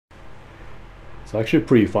It's actually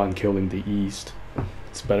pretty fun killing the east.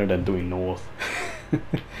 It's better than doing north.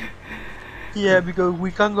 Yeah, because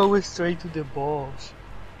we can go straight to the boss.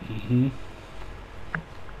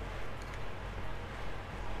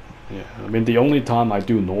 Yeah, I mean the only time I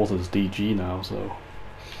do north is DG now, so.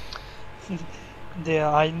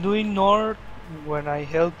 Yeah, I'm doing north when I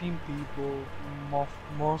helping people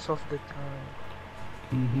most of the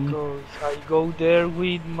time. Because I go there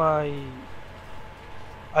with my...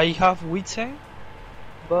 I have Witsen,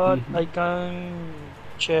 but I can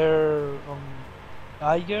share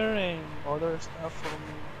Tiger and other stuff for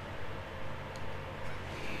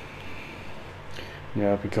me.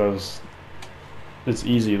 Yeah, because it's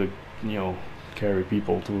easy to, carry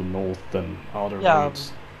people to north than other Yeah,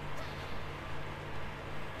 raids.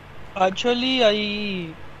 actually,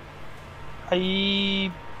 I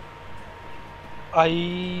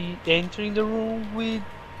I enter in the room with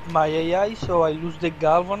my AI, so I lose the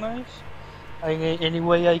galvanize. And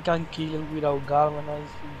anyway, I can kill without galvanize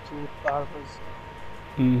into purpose.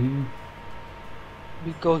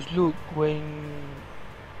 Because look, when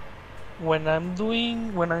I'm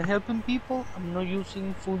helping people, I'm not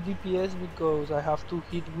using full DPS because I have to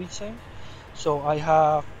hit Witsen. So I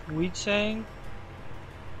have Witsen,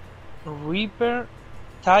 Reaper,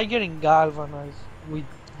 Tiger, and Galvanize with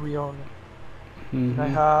Riona. And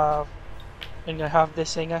I have the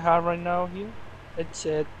same I have right now here,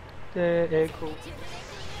 except the Echo.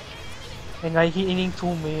 And I hitting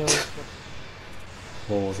 2 mils.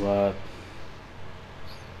 What was that?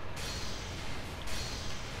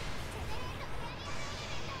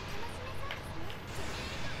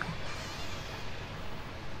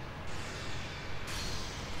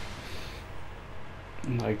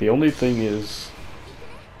 Like the only thing is,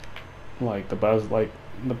 like the bad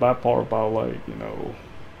part about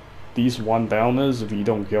these one downers. If you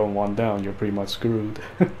don't kill one down, you're pretty much screwed.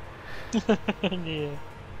 Yeah.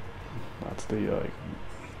 That's the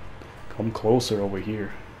come closer over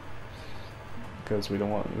here because we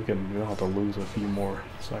don't have to lose a few more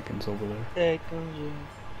seconds over there. Seconds,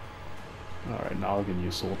 yeah. All right, now I can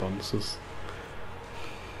use soul dances.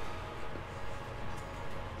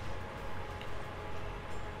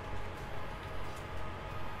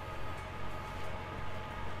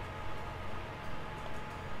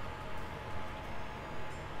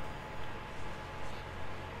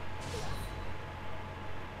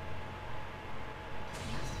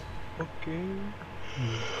 Okay.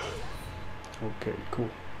 Okay, cool.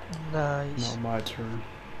 Nice. Now my turn.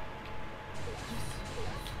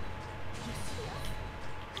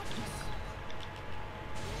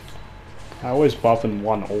 I always buff in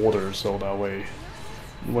one order so that way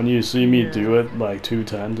when you see me do it like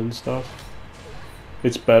 210s and stuff,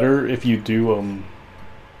 it's better if you do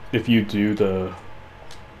the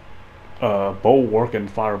bulwark and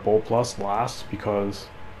firebolt plus last because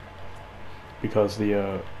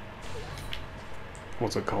the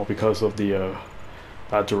what's it called? Because of the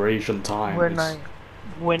that duration time When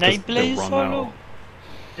I play run out. solo,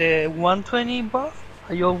 the 120 buff,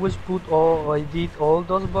 I did all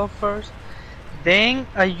those buffs first. Then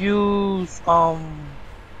I use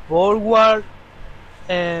bulwark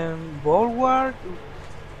and bulwark.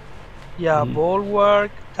 Yeah, bulwark,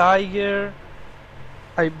 tiger.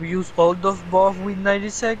 I use all those buffs with 90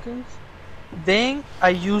 seconds. Then I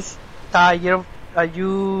use tiger. I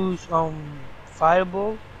use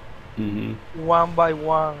fireball. One by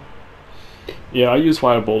one. Yeah, I use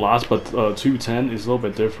fireball last, but 210 is a little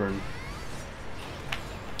bit different.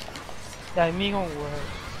 Yeah, I mean on where.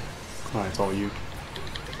 Alright, it's all you.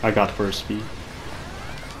 I got first speed.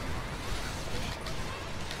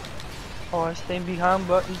 Oh, I stay behind,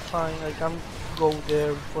 but it's fine. I can go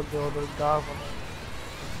there for the other governor.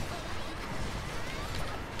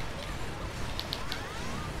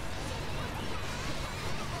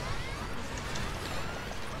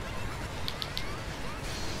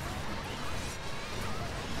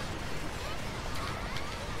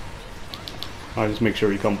 Alright, just make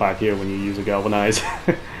sure you come back here when you use a galvanize.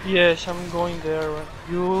 Yes, I'm going there.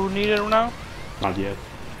 You need it now? Not yet.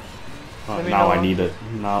 Now I need it.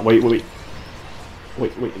 Now, wait.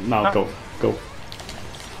 Now go.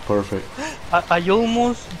 Perfect. I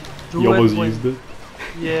almost do You almost it used it?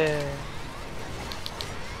 Yeah.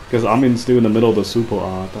 Because I'm still in the middle of the super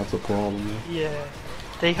art, that's a problem. Yeah.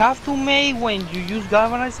 They have to make when you use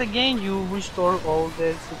galvanize again, you restore all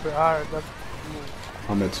the super art. That's cool.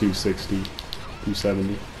 I'm at 260,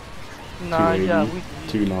 270, Nah, 280, yeah,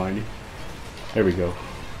 290. There we go.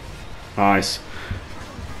 Nice.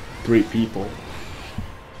 3 people.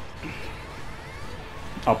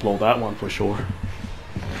 Upload that one for sure.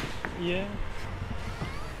 Yeah.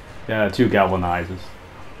 Yeah, 2 galvanizes.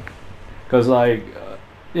 Cause like,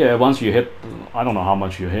 yeah, once you hit, I don't know how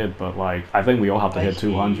much you hit, but like, I think we all have to I hit hit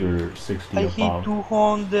 260 I hit above.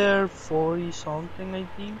 240 something, I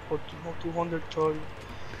think, or 230.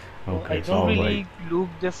 Well, I Okay, don't so like, really look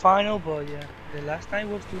the final, but yeah, the last time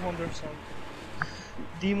was 200 something.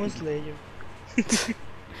 Demon Slayer.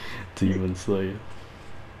 Demon Slayer.